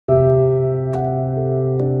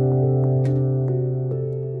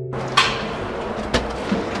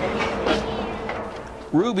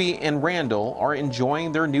Ruby and Randall are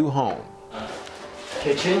enjoying their new home.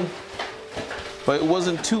 Kitchen. But it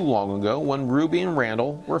wasn't too long ago when Ruby and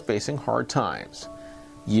Randall were facing hard times.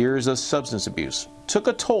 Years of substance abuse took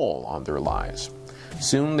a toll on their lives.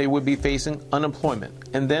 Soon they would be facing unemployment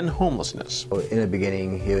and then homelessness. In the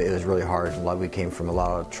beginning, it was really hard. We came from a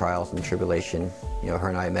lot of trials and tribulation. Her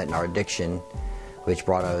and I met in our addiction, which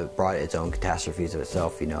brought its own catastrophes of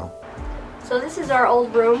itself, So this is our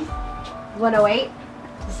old room, 108.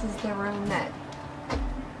 This is the room that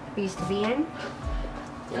we used to be in.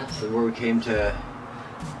 Yeah, so where we came to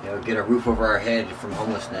get a roof over our head from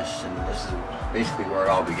homelessness, and this is basically where it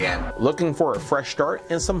all began. Looking for a fresh start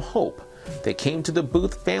and some hope, they came to the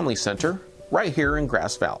Booth Family Center right here in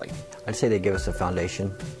Grass Valley. I'd say they gave us a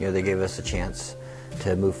foundation. They gave us a chance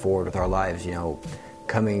to move forward with our lives.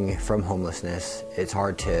 Coming from homelessness, it's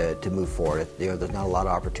hard to move forward. There's not a lot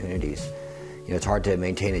of opportunities. It's hard to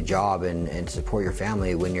maintain a job and support your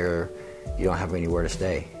family when you don't have anywhere to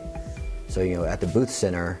stay. So at the Booth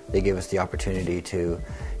Center, they gave us the opportunity to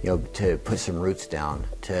put some roots down,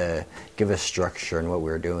 to give us structure in what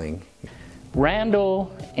we were doing.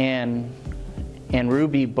 Randall and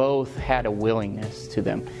Ruby both had a willingness to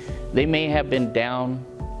them. They may have been down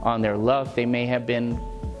on their luck. They may have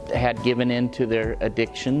had given in to their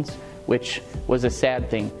addictions, which was a sad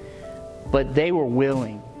thing. But they were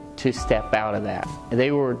willing to step out of that.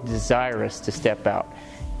 They were desirous to step out.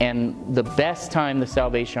 And the best time the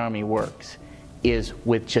Salvation Army works is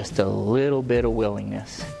with just a little bit of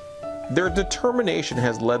willingness. Their determination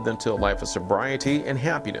has led them to a life of sobriety and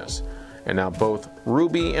happiness. And now both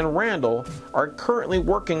Ruby and Randall are currently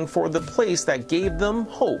working for the place that gave them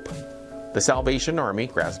hope, the Salvation Army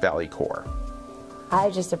Grass Valley Corps. I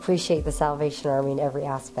just appreciate the Salvation Army in every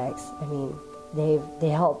aspect. I mean, they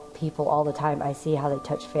help people all the time. I see how they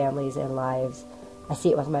touch families and lives. I see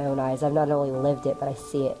it with my own eyes. I've not only lived it, but I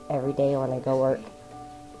see it every day when I go work.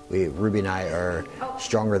 Ruby and I are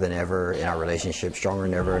stronger than ever in our relationship, stronger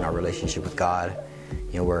than ever in our relationship with God.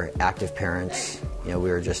 We're active parents. We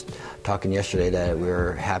were just talking yesterday that we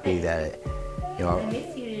were happy that,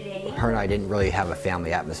 her and I didn't really have a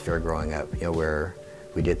family atmosphere growing up, where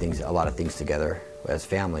we did a lot of things together as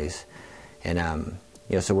families. And,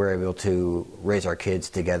 so we're able to raise our kids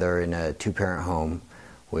together in a two-parent home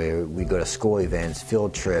where we go to school events,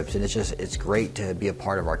 field trips, and it's great to be a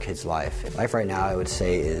part of our kids' life. Life right now, I would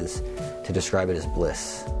say, to describe it as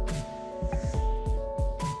bliss.